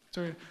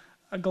 So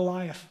a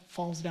Goliath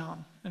falls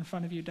down in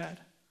front of you dead.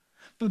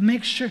 But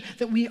make sure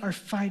that we are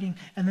fighting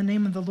in the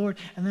name of the Lord.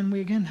 And then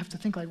we again have to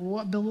think, like,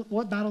 well,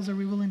 what battles are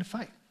we willing to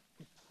fight?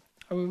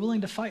 Are we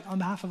willing to fight on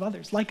behalf of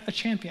others, like a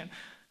champion?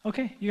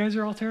 Okay, you guys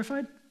are all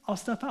terrified? I'll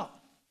step out.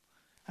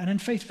 And in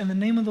faith, in the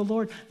name of the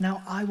Lord,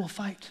 now I will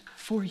fight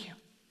for you.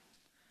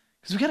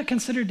 Because we've got to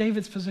consider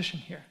David's position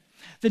here.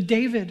 That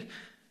David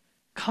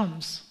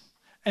comes,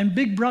 and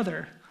Big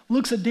Brother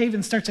looks at David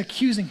and starts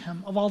accusing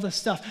him of all this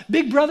stuff.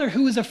 Big Brother,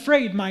 who is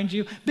afraid, mind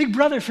you, Big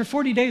Brother for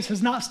 40 days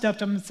has not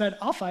stepped up and said,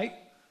 I'll fight.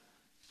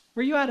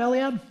 Where you at,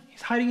 Eliab?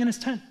 He's hiding in his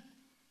tent,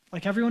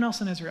 like everyone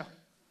else in Israel.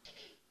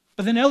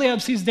 But then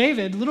Eliab sees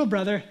David, little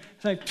brother,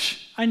 he's like,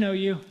 I know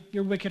you,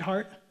 your wicked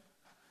heart.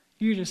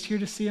 You're just here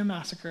to see a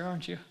massacre,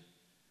 aren't you?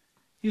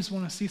 You just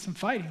want to see some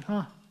fighting,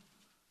 huh?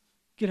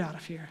 Get out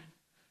of here.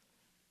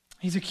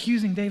 He's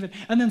accusing David.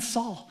 And then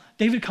Saul.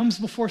 David comes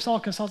before Saul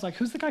because Saul's like,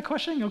 who's the guy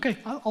questioning? Okay,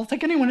 I'll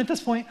take anyone at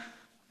this point.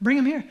 Bring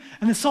him here.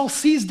 And then Saul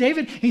sees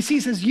David. He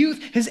sees his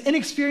youth, his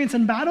inexperience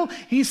in battle.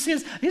 He's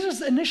just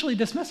initially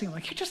dismissing,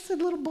 like, you're just a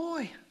little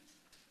boy.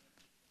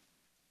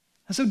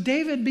 And so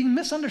David being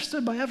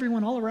misunderstood by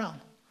everyone all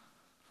around.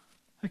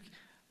 Like,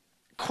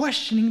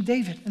 questioning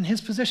David and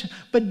his position.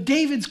 But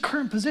David's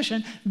current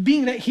position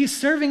being that he's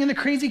serving in the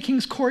crazy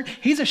king's court,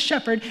 he's a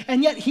shepherd,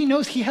 and yet he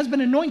knows he has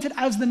been anointed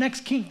as the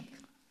next king.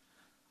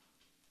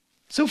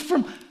 So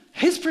from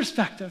his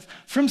perspective,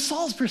 from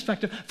Saul's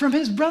perspective, from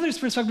his brother's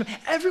perspective,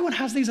 everyone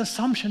has these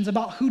assumptions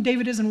about who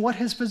David is and what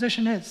his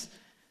position is.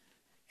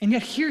 And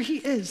yet here he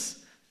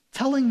is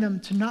telling them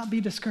to not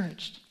be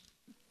discouraged.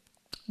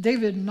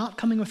 David not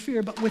coming with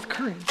fear, but with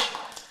courage.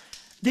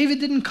 David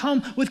didn't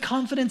come with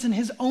confidence in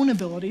his own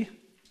ability.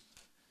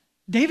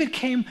 David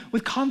came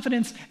with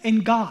confidence in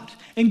God,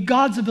 in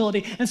God's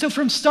ability. And so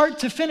from start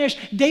to finish,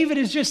 David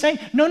is just saying,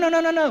 no,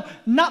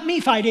 not me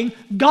fighting.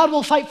 God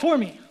will fight for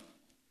me.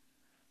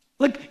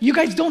 Like, you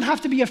guys don't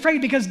have to be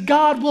afraid because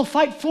God will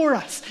fight for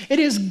us. It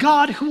is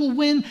God who will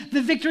win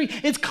the victory.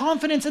 It's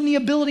confidence in the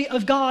ability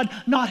of God,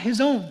 not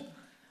his own.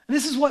 And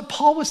this is what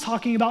Paul was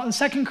talking about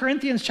in 2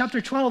 Corinthians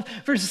chapter 12,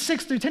 verses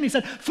 6 through 10. He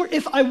said, for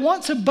if I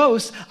want to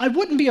boast, I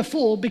wouldn't be a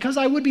fool because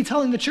I would be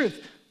telling the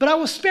truth. But I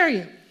will spare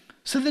you,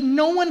 so that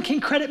no one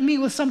can credit me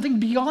with something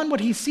beyond what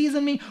he sees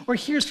in me or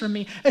hears from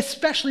me,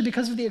 especially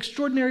because of the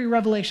extraordinary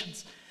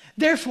revelations.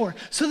 Therefore,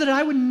 so that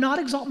I would not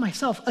exalt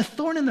myself, a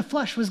thorn in the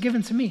flesh was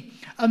given to me,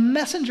 a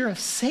messenger of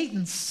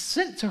Satan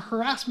sent to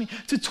harass me,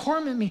 to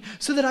torment me,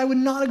 so that I would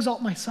not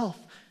exalt myself.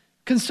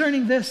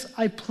 Concerning this,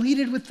 I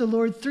pleaded with the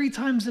Lord 3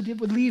 times that it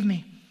would leave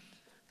me.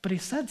 But he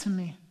said to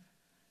me,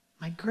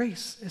 my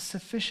grace is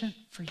sufficient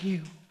for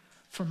you,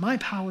 for my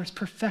power is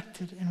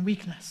perfected in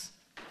weakness.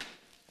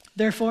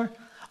 Therefore,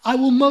 I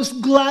will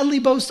most gladly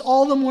boast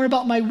all the more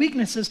about my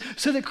weaknesses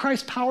so that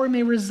Christ's power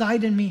may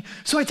reside in me.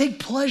 So I take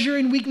pleasure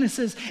in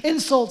weaknesses,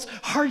 insults,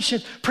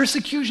 hardships,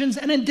 persecutions,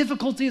 and in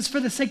difficulties for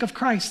the sake of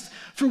Christ.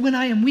 For when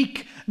I am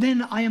weak,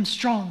 then I am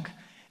strong.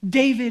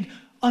 David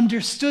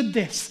understood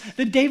this,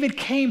 that David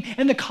came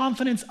in the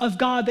confidence of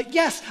God, that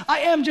yes, I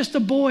am just a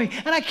boy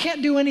and I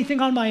can't do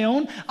anything on my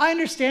own. I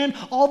understand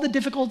all the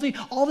difficulty,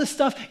 all the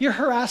stuff you're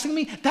harassing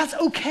me. That's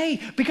okay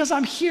because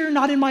I'm here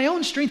not in my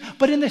own strength,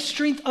 but in the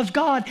strength of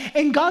God.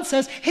 And God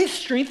says his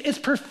strength is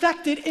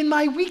perfected in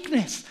my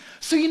weakness.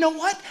 So you know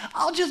what?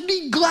 I'll just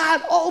be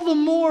glad all the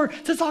more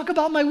to talk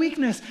about my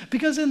weakness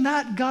because in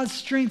that God's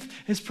strength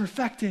is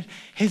perfected.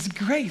 His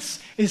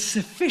grace is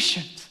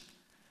sufficient.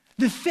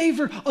 The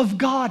favor of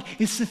God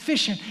is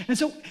sufficient. And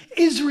so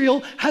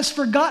Israel has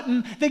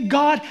forgotten that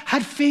God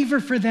had favor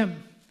for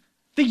them,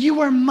 that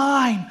you are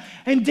mine.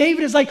 And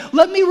David is like,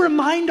 let me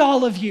remind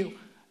all of you,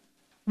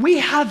 we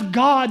have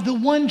God, the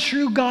one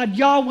true God,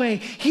 Yahweh.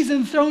 He's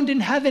enthroned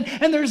in heaven,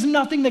 and there's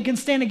nothing that can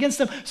stand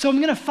against him. So I'm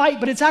going to fight,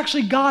 but it's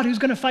actually God who's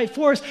going to fight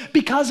for us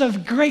because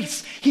of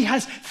grace. He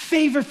has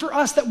favor for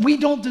us that we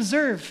don't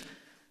deserve.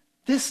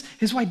 This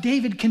is why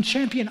David can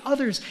champion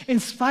others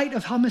in spite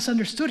of how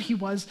misunderstood he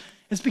was.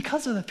 It's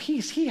because of the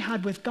peace he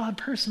had with God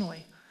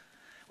personally.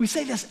 We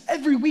say this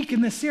every week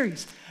in this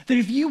series, that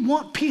if you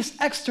want peace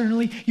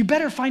externally, you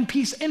better find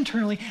peace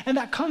internally. And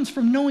that comes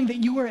from knowing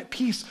that you are at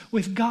peace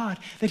with God,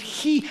 that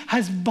he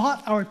has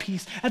bought our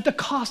peace. At the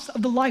cost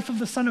of the life of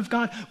the Son of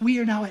God, we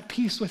are now at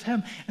peace with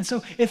him. And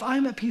so if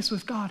I'm at peace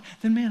with God,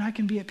 then man, I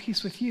can be at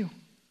peace with you.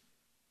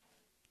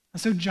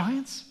 And so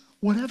giants,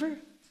 whatever,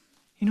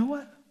 you know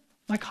what?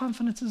 My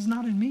confidence is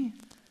not in me.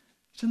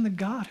 It's in the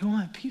God who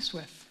I'm at peace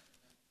with.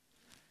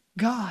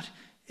 God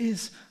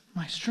is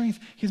my strength.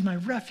 He's my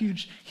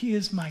refuge. He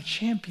is my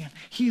champion.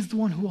 He is the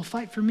one who will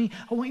fight for me.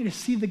 I want you to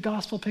see the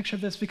gospel picture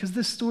of this because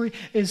this story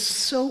is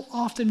so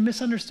often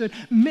misunderstood,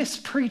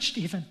 mispreached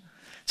even.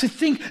 To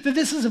think that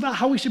this is about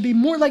how we should be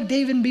more like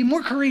David and be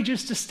more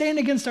courageous to stand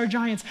against our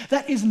giants.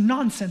 That is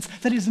nonsense.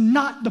 That is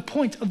not the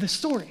point of the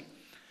story.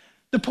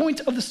 The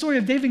point of the story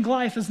of David and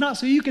Goliath is not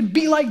so you can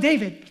be like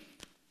David.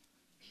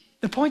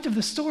 The point of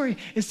the story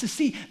is to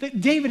see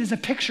that David is a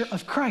picture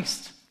of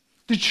Christ,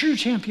 the true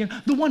champion,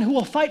 the one who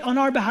will fight on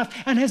our behalf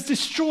and has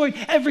destroyed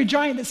every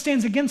giant that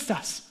stands against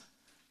us.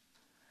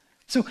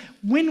 So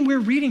when we're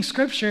reading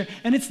scripture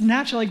and it's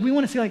natural, like we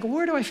want to say like,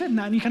 where do I fit in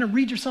that? And you kind of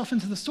read yourself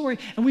into the story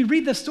and we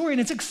read the story and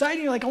it's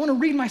exciting. You're like, I want to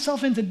read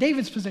myself into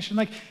David's position.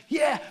 Like,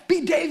 yeah,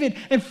 be David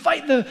and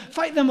fight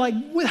them like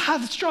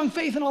have strong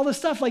faith and all this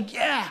stuff. Like,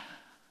 yeah.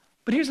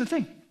 But here's the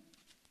thing.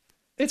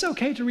 It's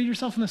okay to read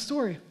yourself in the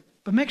story,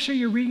 but make sure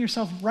you're reading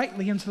yourself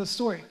rightly into the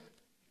story.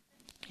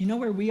 You know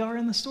where we are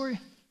in the story?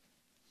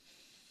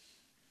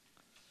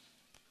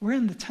 We're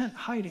in the tent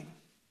hiding,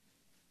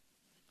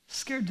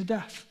 scared to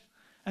death,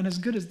 and as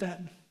good as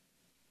dead.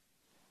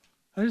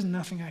 There's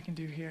nothing I can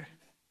do here.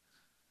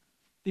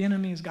 The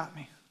enemy has got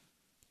me.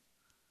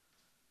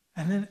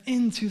 And then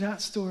into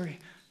that story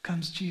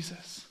comes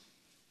Jesus.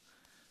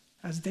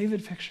 As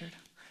David pictured,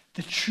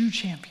 the true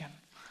champion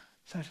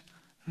said,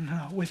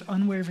 no, with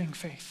unwavering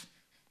faith,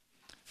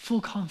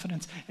 full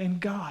confidence in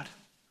God,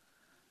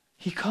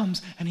 he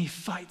comes and he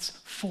fights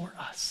for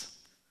us.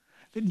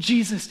 That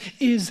Jesus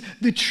is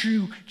the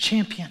true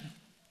champion.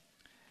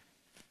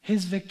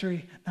 His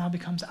victory now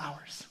becomes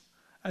ours.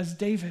 As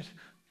David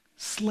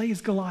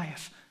slays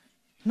Goliath,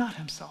 not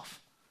himself,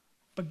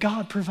 but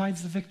God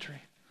provides the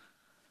victory.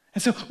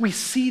 And so we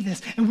see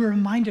this and we're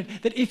reminded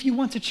that if you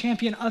want to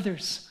champion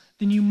others,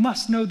 then you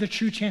must know the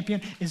true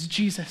champion is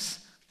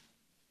Jesus.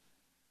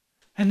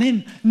 And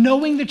then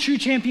knowing the true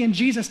champion,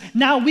 Jesus,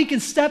 now we can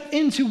step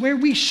into where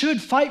we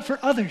should fight for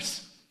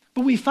others.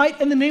 But we fight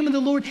in the name of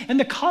the Lord and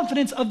the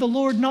confidence of the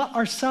Lord, not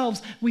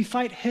ourselves. We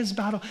fight his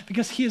battle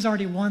because he has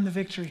already won the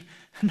victory.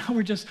 And now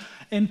we're just,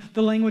 in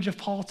the language of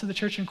Paul to the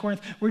church in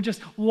Corinth, we're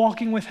just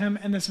walking with him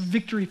in this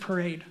victory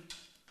parade.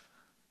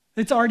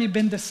 It's already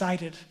been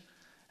decided.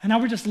 And now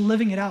we're just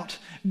living it out.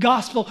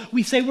 Gospel,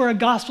 we say we're a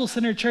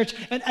gospel-centered church,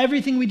 and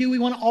everything we do, we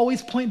want to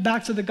always point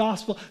back to the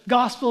gospel.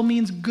 Gospel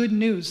means good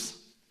news.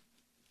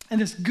 And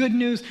this good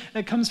news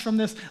that comes from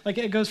this, like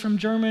it goes from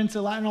German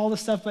to Latin, all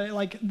this stuff, but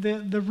like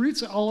the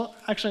roots all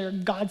actually are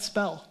God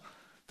spell.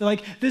 They're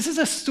like, this is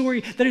a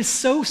story that is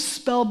so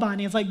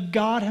spellbinding. It's like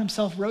God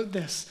himself wrote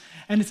this.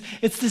 And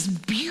it's this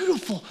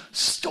beautiful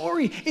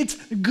story. It's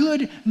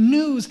good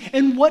news.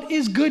 And what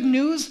is good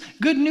news?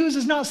 Good news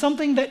is not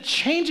something that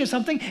changes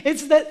something.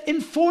 It's that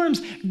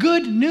informs.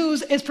 Good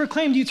news is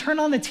proclaimed. You turn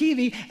on the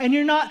TV and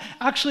you're not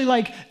actually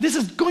like, this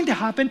is going to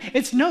happen.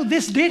 It's no,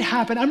 this did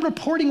happen. I'm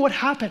reporting what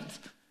happened.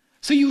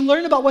 So you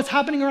learn about what's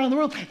happening around the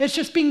world. It's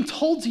just being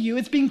told to you.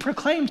 It's being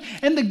proclaimed.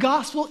 And the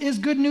gospel is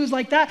good news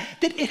like that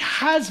it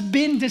has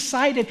been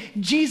decided.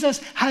 Jesus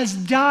has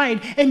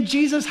died and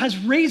Jesus has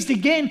raised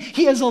again.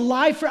 He is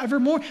alive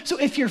forevermore. So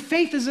if your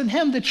faith is in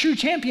him, the true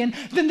champion,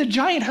 then the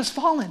giant has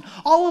fallen.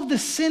 All of the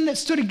sin that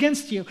stood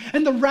against you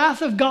and the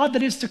wrath of God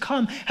that is to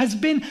come has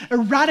been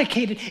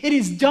eradicated. It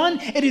is done.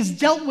 It is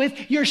dealt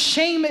with. Your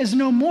shame is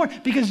no more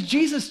because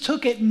Jesus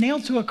took it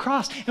nailed to a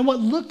cross. And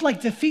what looked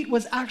like defeat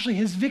was actually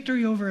his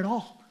victory over it all.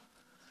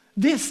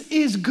 This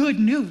is good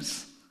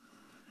news.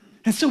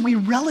 And so we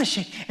relish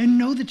it and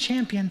know the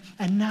champion,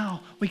 and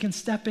now we can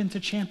step into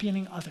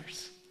championing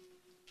others.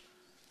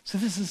 So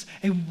this is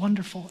a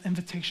wonderful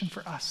invitation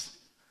for us.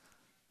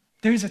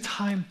 There's a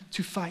time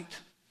to fight.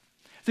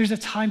 There's a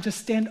time to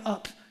stand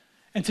up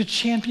and to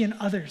champion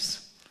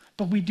others.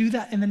 But we do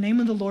that in the name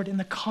of the Lord, in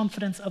the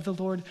confidence of the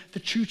Lord, the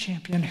true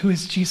champion, who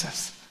is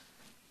Jesus.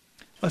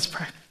 Let's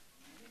pray.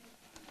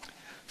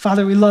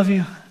 Father, we love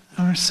you,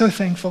 and we're so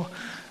thankful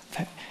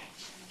that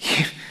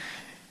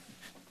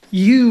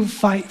you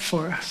fight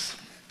for us.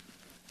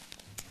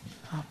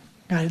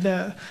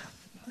 God,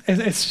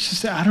 it's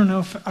just, I don't know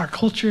if our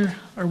culture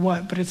or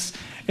what, but it's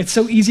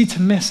so easy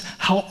to miss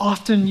how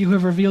often you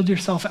have revealed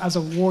yourself as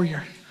a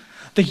warrior.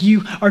 That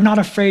you are not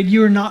afraid.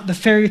 You are not the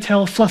fairy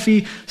tale,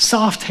 fluffy,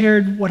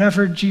 soft-haired,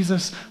 whatever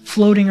Jesus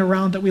floating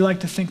around that we like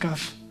to think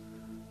of.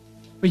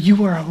 But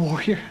you are a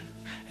warrior,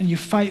 and you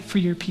fight for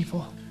your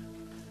people.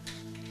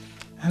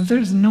 And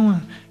there's no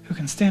one who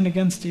can stand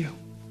against you.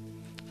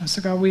 And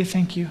so God, we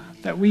thank you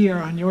that we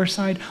are on your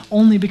side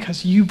only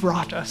because you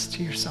brought us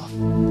to yourself.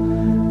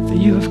 That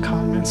you have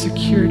come and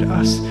secured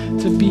us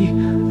to be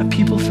a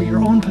people for your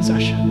own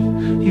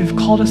possession. You have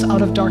called us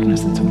out of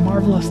darkness into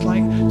marvelous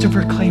light to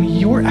proclaim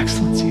your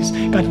excellencies.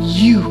 God,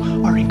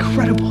 you are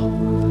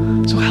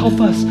incredible. So help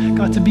us,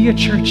 God, to be a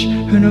church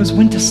who knows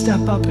when to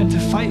step up and to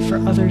fight for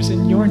others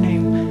in your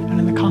name and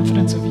in the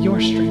confidence of your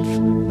strength,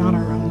 not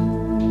our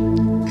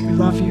own. We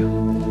love you.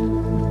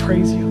 We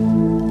praise you.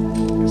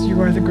 You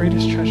are the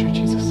greatest treasure,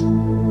 Jesus.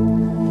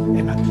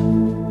 Amen.